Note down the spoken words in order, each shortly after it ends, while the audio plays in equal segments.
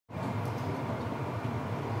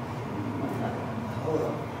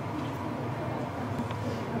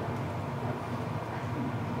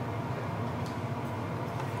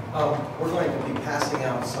We're going to be passing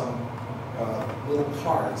out some little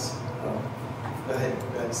cards. Go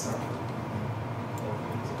ahead, son.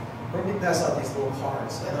 We're going to be passing out these little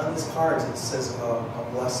cards, and on these cards it says a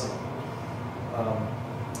blessing,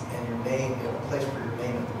 and your name, a place for your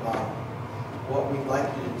name at the bottom. What we'd like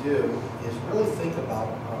you to do is really think about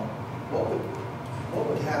what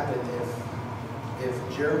would happen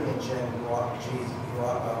if Jeremy and Jen brought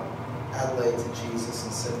Adelaide to Jesus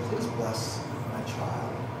and said, "Please bless my child."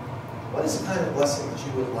 What is the kind of blessing that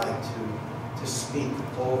you would like to speak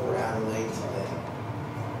over Adelaide today?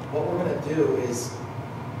 What we're going to do is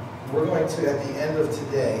we're going to, at the end of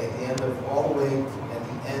today, at the end of all the way, at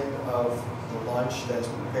the end of the lunch that is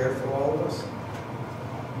prepared for all of us,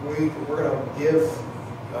 we're going to give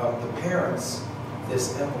the parents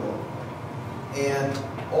this envelope. And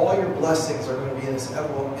all your blessings are going to be in this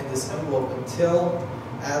envelope until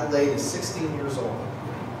Adelaide is 16 years old.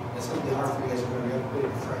 It's going to be hard for you guys. We're going to put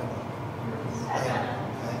it in front of you.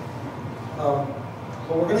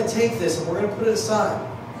 But we're going to take this and we're going to put it aside.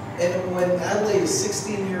 And when Adelaide is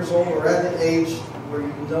 16 years old, or at an age where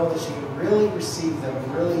you know that she can really receive them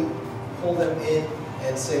and really pull them in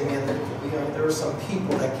and say, man, there were some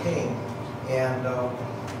people that came and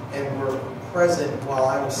were present while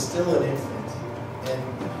I was still an infant and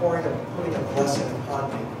putting a blessing upon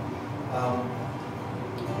me.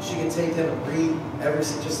 She can take them and read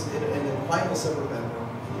just in the quietness of her bedroom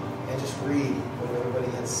and just read what everybody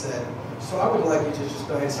had said. So I would like you to just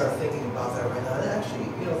go ahead and start thinking about that right now. And actually,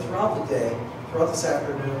 throughout the day, throughout this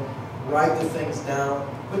afternoon, write the things down.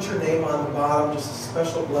 Put your name on the bottom, just a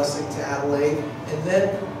special blessing to Adelaide. And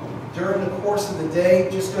then during the course of the day,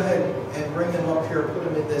 just go ahead and bring them up here, put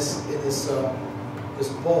them in this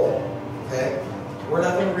bowl. Okay? We're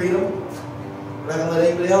not going to read them. We're not going to let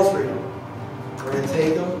anybody else read them. We're going to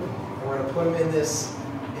take them and we're going to put them in this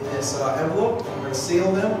envelope, and we're going to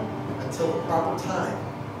seal them until the proper time.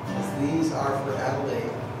 Because these are for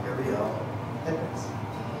Adelaide, Ariel, Edmonds.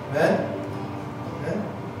 Amen? Amen?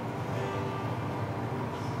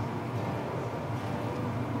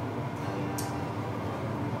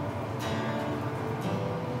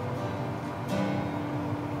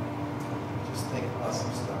 Just think about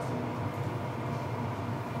some stuff.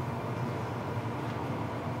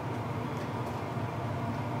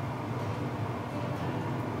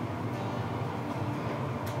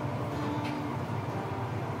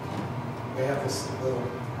 We have this little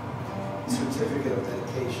certificate of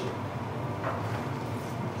dedication.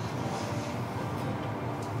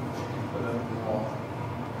 Put it on the wall.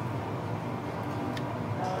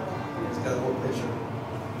 It's got a little picture.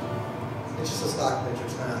 It's just a stock picture,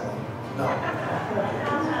 it's not like, no.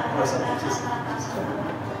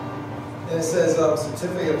 And it says,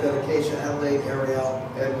 certificate of dedication, Adelaide Ariel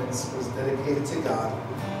Edmonds was dedicated to God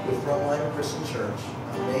with Frontline Christian Church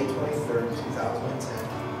on May 23rd, 2010.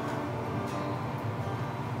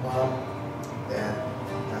 Mom, Dad,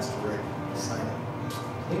 Pastor Rick, sign it.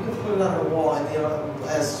 You can put it on her wall, and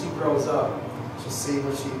as she grows up, she'll see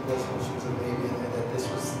what she was when she was a baby, and that this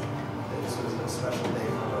was a special day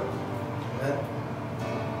for her. Amen?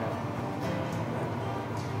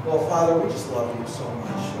 Well, Father, we just love you so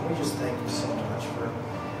much, and we just thank you so much for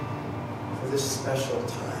this special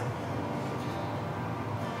time.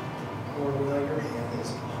 Lord, we know your hand is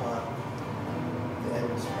upon the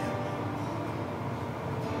Edmonds family.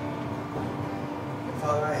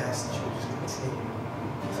 Father, I ask that you would just continue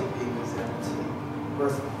to be with them, to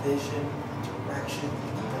birth vision, direction,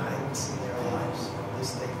 guidance in their lives from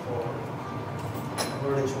this day forward. And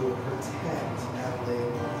Lord, that you will protect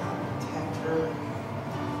Adelaide, protect her,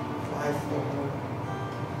 provide for her,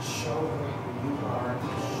 show her who you are, and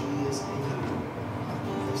she is in you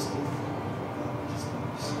from this day forward. God, we just love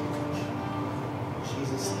you so much. In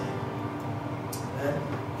Jesus' name. Amen.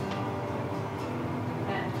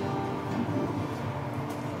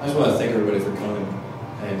 I just want to thank everybody for coming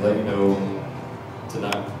and let you know to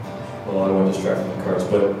not, well, I don't want to distract from the cards,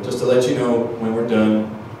 but just to let you know when we're done,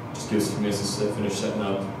 just give us a few minutes to finish setting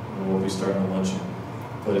up, and we'll be starting the luncheon.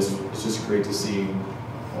 But it's just great to see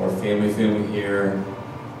our family here,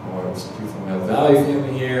 or some people from the Valley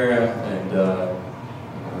family here, and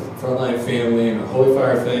Frontline family, and the Holy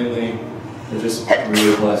Fire family. We're just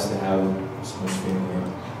really blessed to have so much family,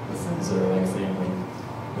 the friends that are like family.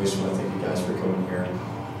 We just want to thank you guys for coming here.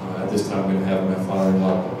 At this time, I'm going to have my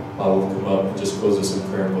father-in-law, Bob, will come up and just close us in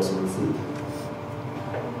prayer and bless over food.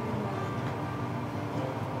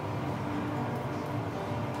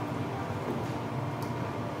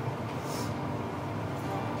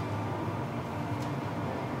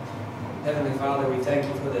 Heavenly Father, we thank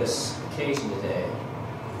you for this occasion today,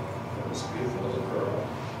 for this beautiful little girl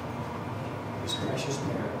who these precious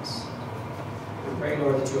parents. We pray,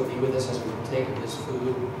 Lord, that you'll be with us as we partake of this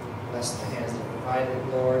food. Bless the hands that provided it,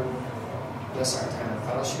 Lord. Bless our time of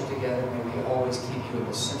fellowship together. May we always keep you in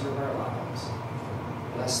the center of our lives.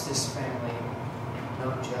 Bless this family,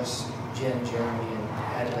 not just Jen, Jeremy, and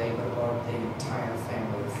Adelaide, but Lord, the entire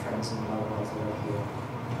family of friends and loved ones that are here.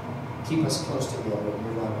 Keep us close together in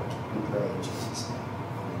your love, we pray in Jesus' name.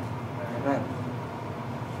 Amen.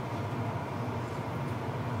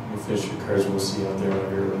 You finish your cards, we'll see you out there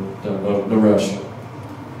when you're done. No rush.